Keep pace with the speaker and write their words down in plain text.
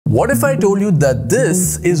What if I told you that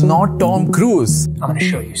this is not Tom Cruise? I'm gonna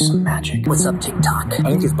show you some magic. What's up, TikTok? I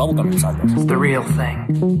think there's bubblegum inside this. It's the real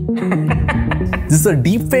thing. This is a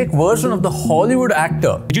deepfake version of the Hollywood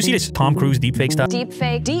actor. Did you see this Tom Cruise deepfake stuff?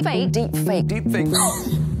 Deepfake.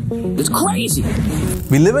 It's crazy.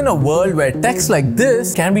 We live in a world where text like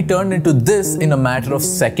this can be turned into this in a matter of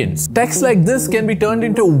seconds. Text like this can be turned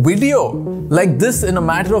into video like this in a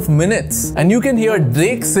matter of minutes. And you can hear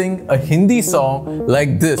Drake sing a Hindi song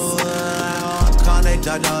like this,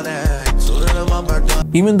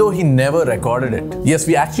 even though he never recorded it. Yes,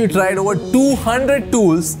 we actually tried over 200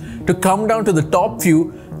 tools to come down to the top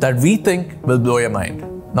few that we think will blow your mind.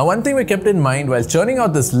 Now, one thing we kept in mind while churning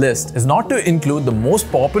out this list is not to include the most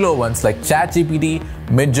popular ones like ChatGPT,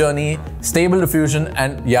 Midjourney, Stable Diffusion,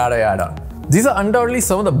 and yada yada. These are undoubtedly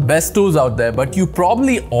some of the best tools out there, but you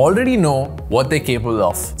probably already know what they're capable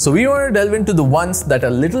of. So we want to delve into the ones that are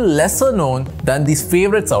a little lesser known than these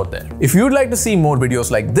favorites out there. If you'd like to see more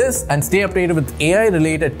videos like this and stay updated with AI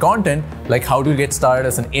related content like how to get started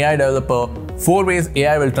as an AI developer, 4 ways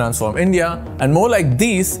AI will transform India, and more like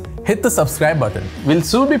these, hit the subscribe button. We'll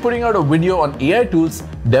soon be putting out a video on AI tools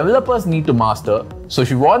developers need to master. So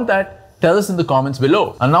if you want that, tell us in the comments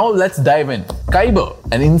below. And now let's dive in. Kyber,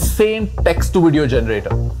 an insane text to video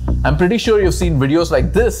generator. I'm pretty sure you've seen videos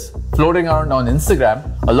like this floating around on Instagram.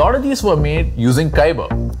 A lot of these were made using Kyber.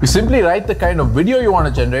 You simply write the kind of video you want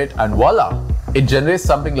to generate and voila, it generates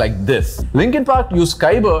something like this. Linkin Park used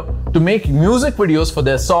Kyber to make music videos for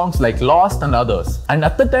their songs like Lost and others. And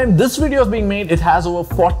at the time this video is being made, it has over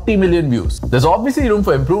 40 million views. There's obviously room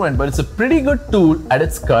for improvement, but it's a pretty good tool at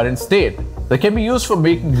its current state. That can be used for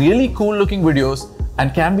making really cool looking videos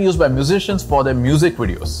and can be used by musicians for their music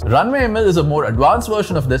videos. Runway ML is a more advanced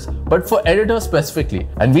version of this, but for editors specifically,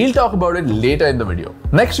 and we'll talk about it later in the video.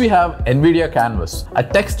 Next we have Nvidia Canvas, a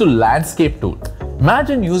text to landscape tool.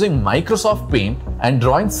 Imagine using Microsoft Paint and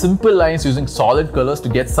drawing simple lines using solid colors to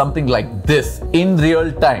get something like this in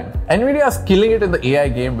real time. Nvidia is killing it in the AI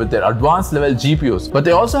game with their advanced level GPUs, but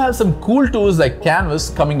they also have some cool tools like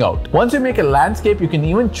Canvas coming out. Once you make a landscape, you can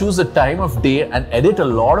even choose the time of day and edit a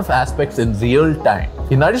lot of aspects in real time.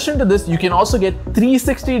 In addition to this, you can also get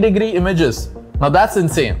 360-degree images. Now that's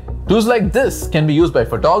insane. Tools like this can be used by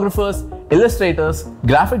photographers, illustrators,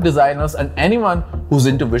 graphic designers, and anyone who's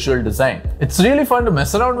into visual design. It's really fun to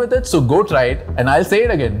mess around with it, so go try it. And I'll say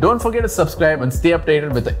it again, don't forget to subscribe and stay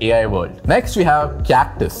updated with the AI world. Next we have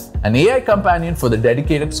Cactus, an AI companion for the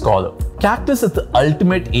dedicated scholar. Cactus is the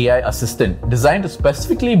ultimate AI assistant designed to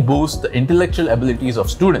specifically boost the intellectual abilities of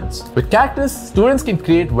students. With Cactus, students can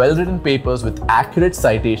create well-written papers with accurate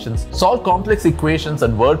citations, solve complex equations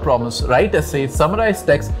and word problems, write essays, summarize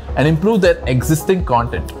text, and improve their existing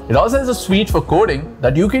content. It also has a suite for coding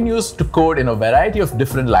that you can use to code in a variety of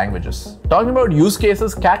different languages. Talking about use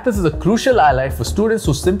cases, Cactus is a crucial ally for students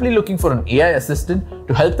who are simply looking for an AI assistant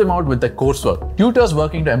to help them out with their coursework, tutors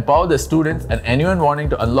working to empower their students, and anyone wanting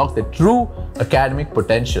to unlock their true academic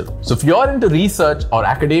potential. So if you're into research or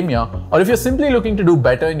academia, or if you're simply looking to do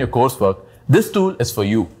better in your coursework, this tool is for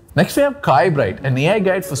you. Next we have Kyber, an AI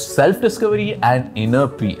guide for self-discovery and inner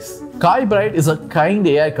peace. Kyber is a kind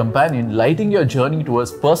AI companion lighting your journey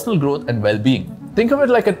towards personal growth and well-being. Think of it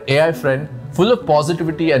like an AI friend full of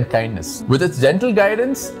positivity and kindness. With its gentle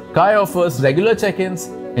guidance, Kai offers regular check-ins,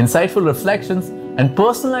 insightful reflections, and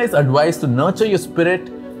personalized advice to nurture your spirit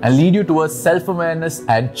and lead you towards self-awareness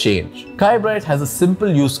and change. Kyber has a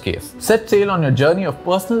simple use case. Set sail on your journey of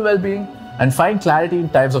personal well-being and find clarity in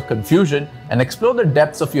times of confusion and explore the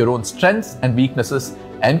depths of your own strengths and weaknesses,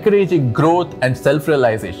 encouraging growth and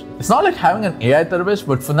self-realization. It's not like having an AI therapist,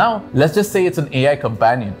 but for now, let's just say it's an AI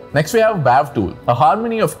companion. Next we have WavTool, a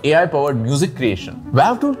harmony of AI-powered music creation.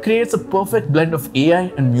 WavTool creates a perfect blend of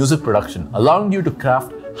AI and music production, allowing you to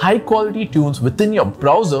craft high-quality tunes within your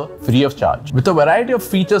browser free of charge. With a variety of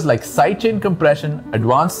features like sidechain compression,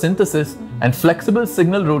 advanced synthesis, and flexible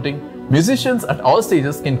signal routing, musicians at all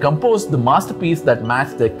stages can compose the masterpiece that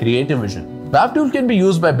match their creative vision. WavTool can be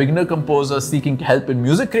used by beginner composers seeking help in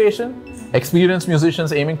music creation, experienced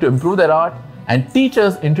musicians aiming to improve their art, and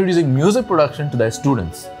teachers introducing music production to their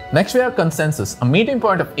students. Next we have Consensus, a meeting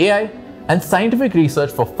point of AI and scientific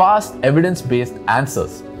research for fast, evidence-based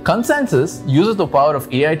answers. Consensus uses the power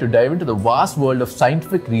of AI to dive into the vast world of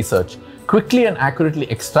scientific research, quickly and accurately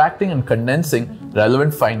extracting and condensing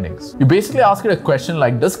relevant findings. You basically ask it a question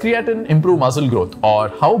like, does creatine improve muscle growth? Or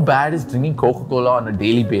how bad is drinking Coca-Cola on a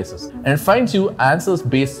daily basis? And it finds you answers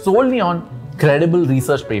based solely on credible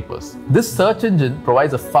research papers. This search engine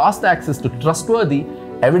provides a fast access to trustworthy,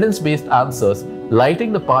 evidence-based answers,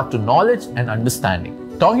 lighting the path to knowledge and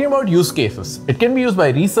understanding. Talking about use cases, it can be used by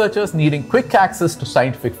researchers needing quick access to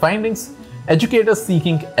scientific findings, educators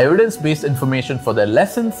seeking evidence-based information for their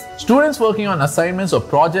lessons, students working on assignments or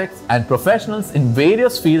projects, and professionals in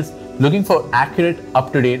various fields looking for accurate,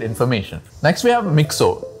 up-to-date information. Next, we have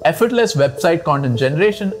Mixo, effortless website content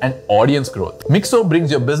generation and audience growth. Mixo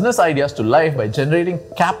brings your business ideas to life by generating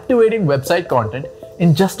captivating website content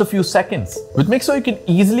in just a few seconds. With Mixo, you can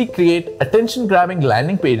easily create attention-grabbing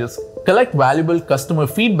landing pages, collect valuable customer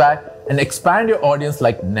feedback, and expand your audience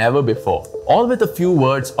like never before, all with a few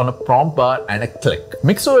words on a prompt bar and a click.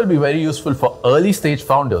 Mixo will be very useful for early-stage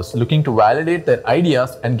founders looking to validate their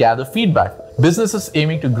ideas and gather feedback, businesses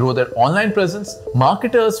aiming to grow their online presence,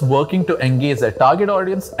 marketers working to engage their target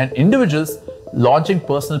audience, and individuals launching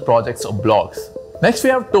personal projects or blogs. Next, we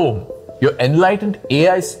have Tome, your enlightened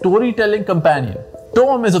AI storytelling companion.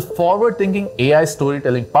 Tome is a forward-thinking AI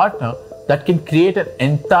storytelling partner that can create an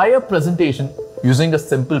entire presentation using a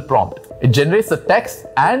simple prompt. It generates the text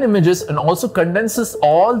and images and also condenses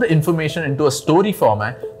all the information into a story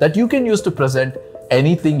format that you can use to present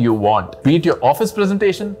anything you want, be it your office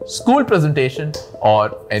presentation, school presentation,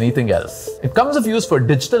 or anything else. It comes of use for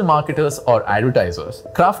digital marketers or advertisers,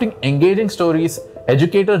 crafting engaging stories,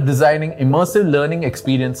 educators designing immersive learning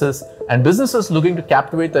experiences, and businesses looking to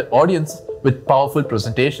captivate their audience with powerful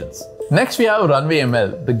presentations. Next, we have Runway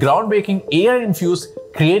ML, the groundbreaking AI-infused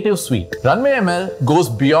creative suite. Runway ML goes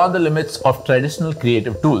beyond the limits of traditional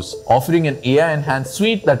creative tools, offering an AI-enhanced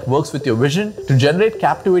suite that works with your vision to generate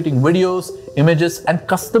captivating videos, images, and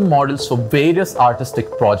custom models for various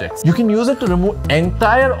artistic projects. You can use it to remove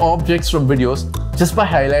entire objects from videos just by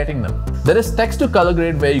highlighting them. There is text to color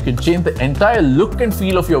grade where you can change the entire look and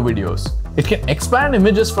feel of your videos. It can expand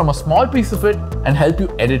images from a small piece of it and help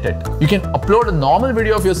you edit it. You can upload a normal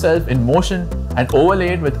video of yourself in motion and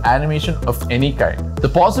overlay it with animation of any kind. The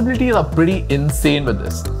possibilities are pretty insane with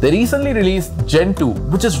this. They recently released Gen 2,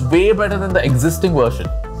 which is way better than the existing version.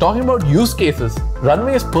 Talking about use cases,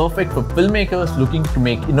 Runway is perfect for filmmakers looking to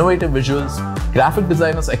make innovative visuals, graphic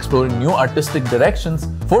designers exploring new artistic directions,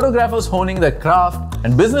 photographers honing their craft,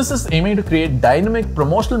 and businesses aiming to create dynamic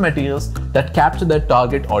promotional materials that capture their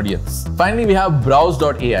target audience. Finally, we have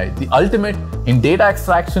BrowseAI, the ultimate in data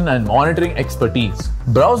extraction and monitoring expertise.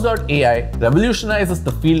 BrowseAI revolutionizes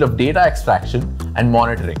the field of data extraction and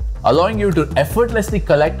monitoring, allowing you to effortlessly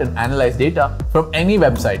collect and analyze data from any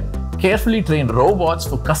website, carefully train robots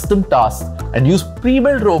for custom tasks, and use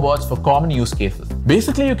pre-built robots for common use cases.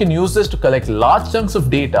 Basically, you can use this to collect large chunks of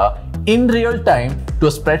data in real time to a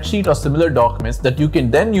spreadsheet or similar documents that you can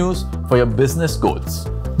then use for your business goals.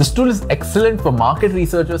 This tool is excellent for market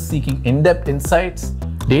researchers seeking in-depth insights,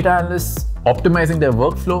 data analysts optimizing their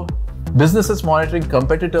workflow, businesses monitoring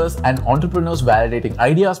competitors, and entrepreneurs validating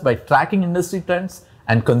ideas by tracking industry trends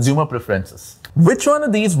and consumer preferences. Which one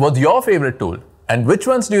of these was your favorite tool? And which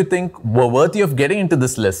ones do you think were worthy of getting into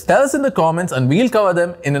this list? Tell us in the comments and we'll cover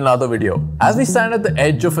them in another video. As we stand at the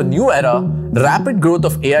edge of a new era, the rapid growth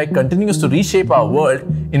of AI continues to reshape our world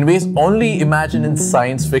in ways only imagined in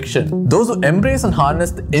science fiction. Those who embrace and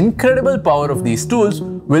harness the incredible power of these tools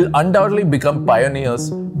will undoubtedly become pioneers,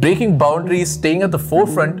 breaking boundaries, staying at the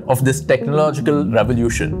forefront of this technological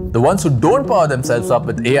revolution. The ones who don't power themselves up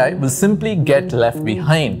with AI will simply get left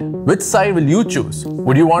behind. Which side will you choose?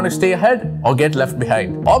 Would you want to stay ahead or get left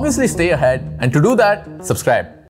behind? Obviously stay ahead, and to do that, subscribe.